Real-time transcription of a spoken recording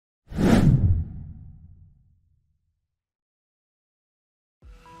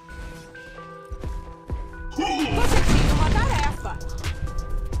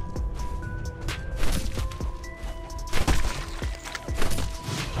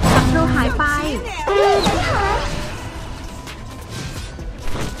ตรูหายไป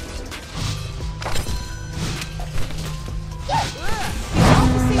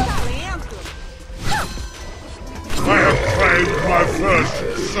I have claimed my first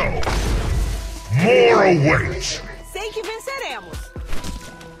soul. More awaits. Sei que venceremos.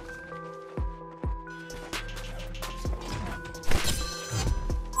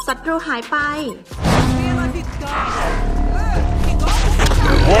 ศัตรูหายไป Pela vitória.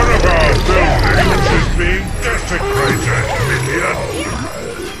 One of our buildings is being desecrated, minion.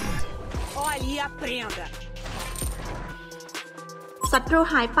 Olhe e aprenda. ศัตรู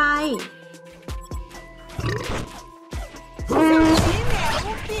หายไป Seu time é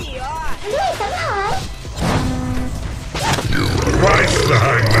o pior. Christ the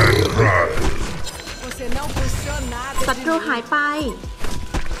hangman cries. Você não puxou nada. ศัตรูหายไป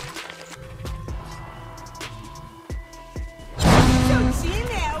Seu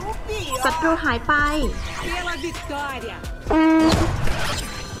time é o pior. ศัตรูหายไป Pela vitória.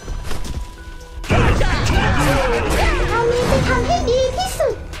 เรามีจะทำให้ดีที่สุ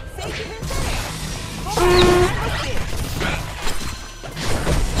ด Sei que venceremos. Vou ajudar você.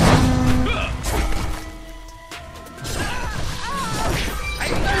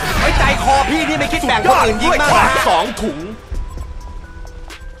 ไว้ใจคอพี่นี่ไม่คิดแบ่งคนอื่นยิงมาก2 ถุง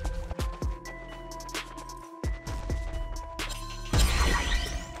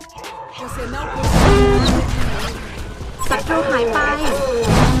Você não puxou nada. ศัตรูหายไป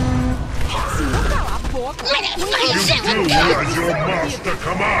Se não calar a boca. You do as your master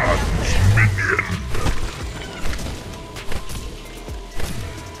commands, minion.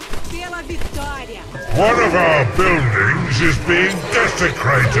 Pela vitória. One of our buildings is being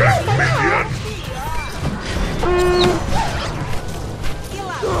desecrated, minion. E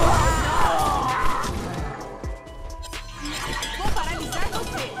lá. Vou paralisar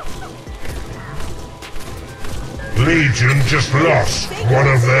você. Legion just lost one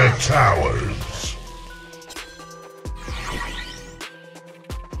of their towers.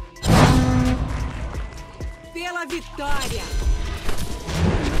 Pela vitória.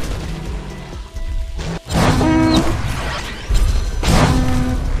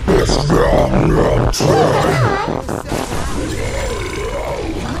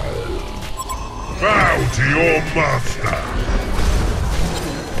 Bow to your master.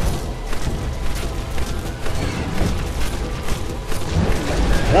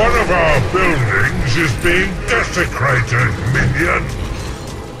 One of our buildings is being desecrated, minion.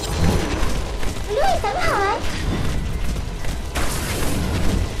 ลุยสังหาร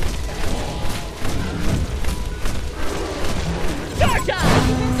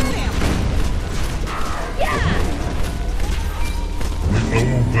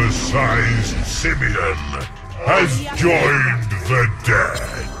Oversized Simeon has joined the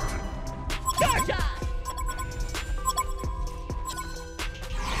dead.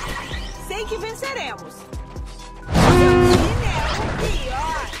 Sei que venceremos. Seu time é o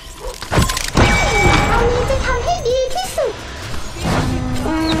pior. เรามีจะทำให้ดีที่สุด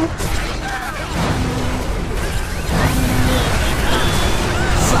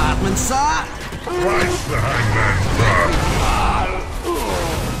สาดมันซะ Christ the hangman cries.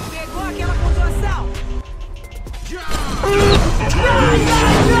 Pegou aquela pontuação.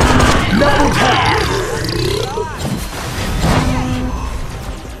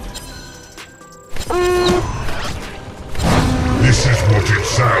 This is what it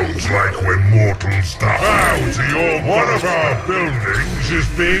sounds like when mortals die. Bow to your one of our buildings is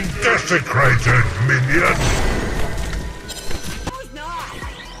being desecrated, minion. Vamos nós.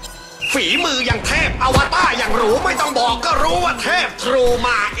 ฝีมืออย่างเทพอวตารอย่างหรูไม่ต้องบอกก็รู้ว่าเทพทรูม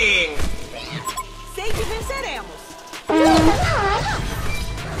าเอง Sei que venceremos. ลุยสังหาร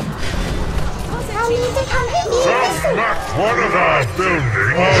เรามีจะทำให้ดีที่สุด One of our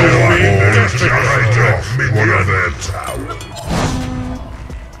buildings is being desecrated, minion. One of their towers.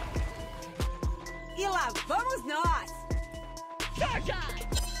 E lá vamos nós.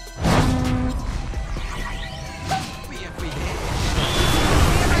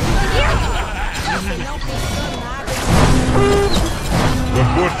 Você não puxou nada. The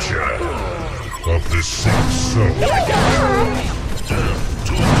butcher of the six souls.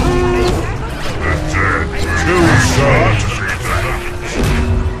 The dead two sons.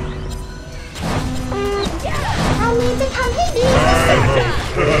 เรามีจะทำให้ดีที่สุด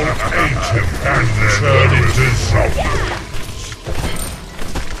Ancient and turn into zombies.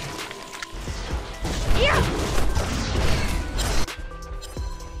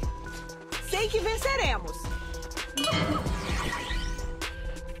 Sei que venceremos.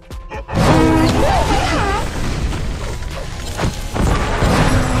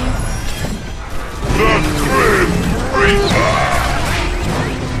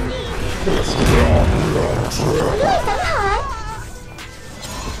 ด้วยสังหาร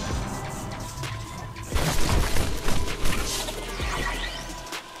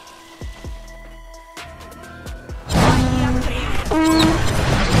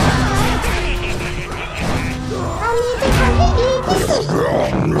เรามีจะทำให้ดีที่สุด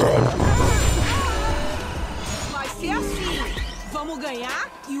Vai ser assim. Vamos ganhar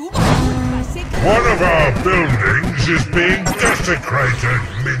e o bagulho vai ser One of our buildings is being desecrated,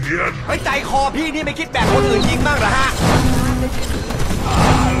 minion. เฮ้ยใจคอพี่นี่ไม่คิดแบ่งคนอื่นยิงบ้างเหรอฮะ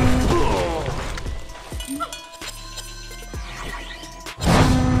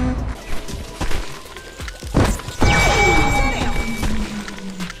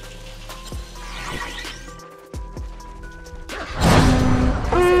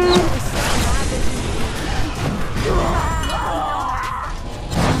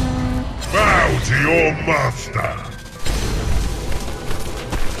Bow to your master.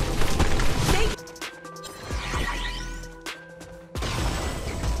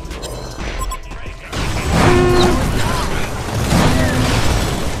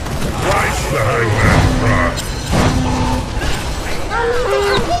 Christ the hangman cry. เรามีจ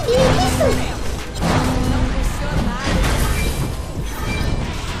ะทำให้ดีที่สุด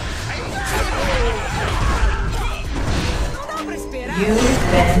pra esperar.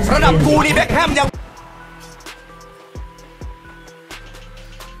 ระดับกูนี่แบ็คแฮมยัง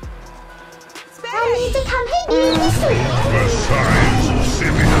เรามีจะทำให้ดีที่สุด Besides,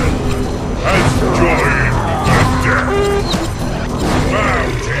 Simeon has joined the death. Bow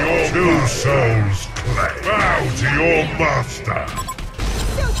to your two souls, Clay. Bow to your master.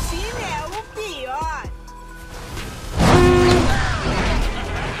 Seu time é o pior.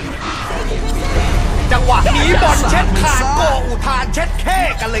 จังหวะนี้บอลเช็ดขาดโกอุทานเช็ดแค่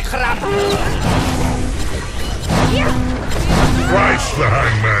กันเลยครับ Christ the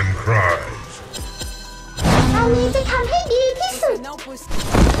hangman cries. เรามีจะทำให้ดีที่สุด Não possível.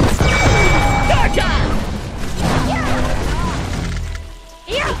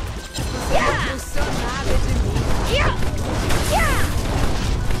 Funcionava de mim.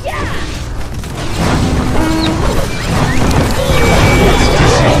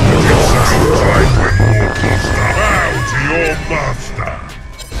 Like when mortals die. Bow to your master.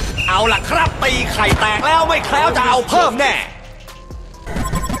 เอาล่ะครับตีไข่แตกแล้วไม่แคล้วจะเอาเพิ่มแน่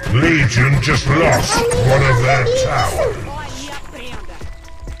Legion just lost one of their towers. Olhe e aprenda.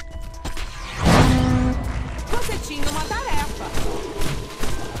 Você tinha uma tarefa.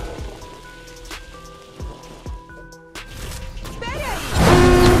 Espere aí.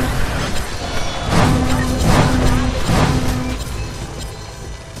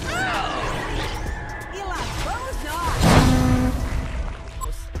 E lá vamos nós.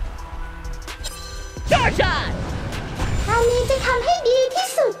 เรามีจะทำให้ดีที่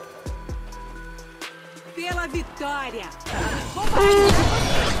สุด Pela vitória. Vou parar de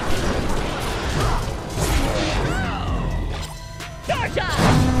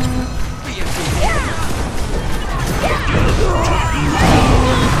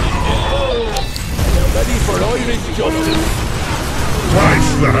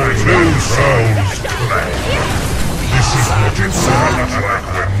Christ the two souls clay. This is what it sounds like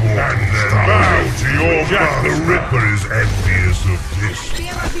when mortals die. Bow to your Jack the Ripper is envious of this.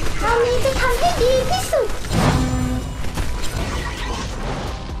 pela vitória. เรามีจะทำให้ดีที่สุด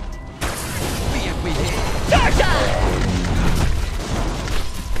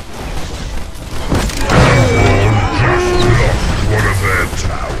Just lost one of their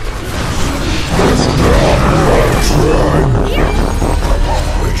towers.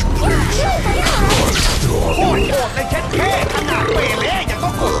 โคตรโหดเลยเช็ดแค่ขนาดเปเล่ยังต้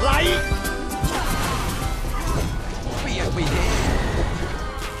องกดไลค์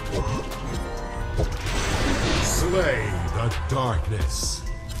Slay the darkness.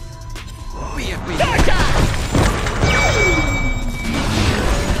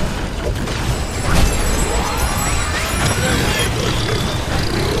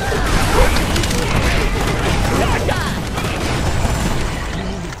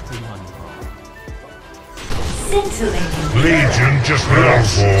 Legion just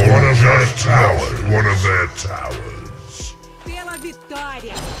lost one of their towers. One of their towers. Pela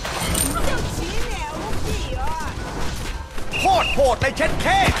vitória. Seu time é o pior. โคตรโหดเลยเช็ดแ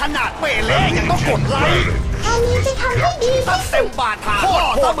ค่ขนาดเปเล่ยังต้องกดไลค์ เรามีจะทำให้ดี ตั้ ที่ ง สุ เต็ ด มบาทาโคตร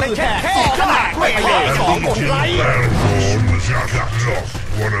โหดเลยเช็ดแค่ขนาดเปเล่ยังต้องกดไลค์ Battleborn just lost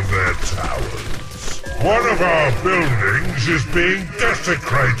one of their towers. One of our buildings is being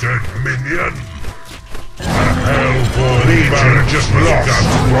desecrated, minion. The Hellborn Legion just lost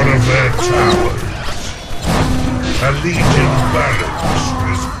one of their towers. A legion barracks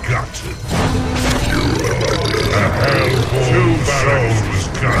was gutted. A hellborn barracks was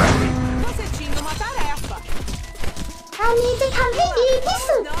gutted. Você tinha uma tarefa. คราวนี้จะทำให้ดีที่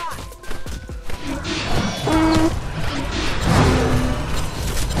สุด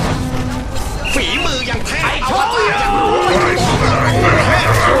ฝีมือยังเทพอวตารยังรู้ไม่ต้องบอกก็รู้ว่าเท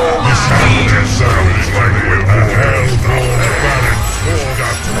พทรู This sound sounds like we're a hellborn barracks was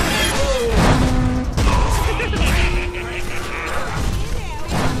gutted.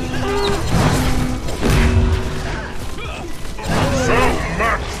 So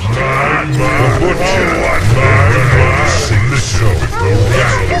much time, the butcher, sing the show.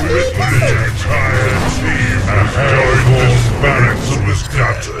 The entire team, a hellborn barracks was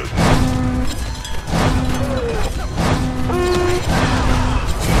gutted.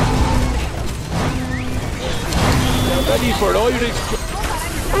 Ready for oil.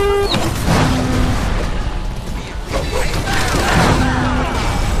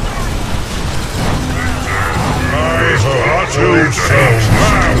 Two souls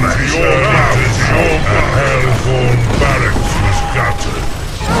bound to your mountains, your hellborn barracks was gutted.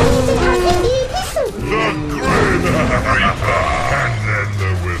 คราวนี้จะทำให้ดีที่สุด The Grim Reaper, and then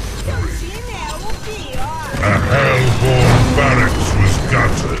there were three. Time é o pior. A hellborn barracks was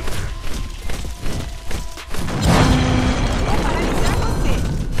gutted. Vou paralisar você.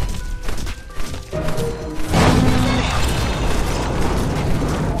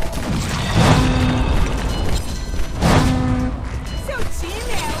 Seu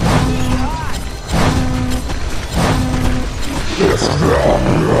time é o pior.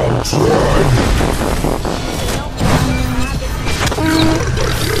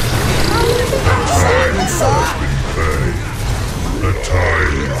 The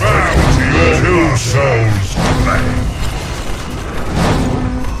time bound to your two souls claim.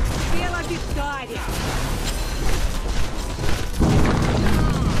 Pela vitória.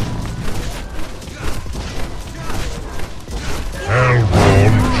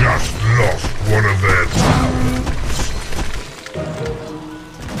 Hellborn just lost one of their towers.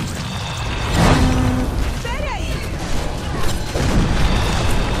 Espere aí.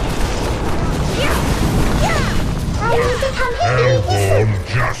 Hellborn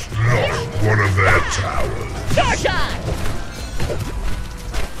just lost one of their towers.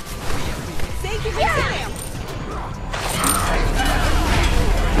 Sei que venceremos.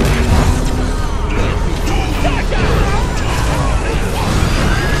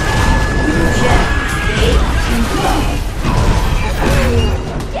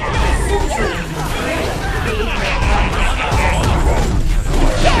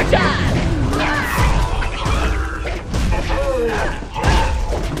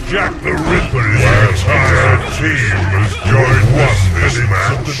 Jack the Ripper's entire team has joined this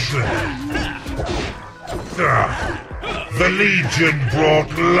match. The Legion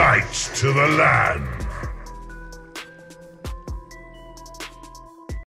brought light to the land.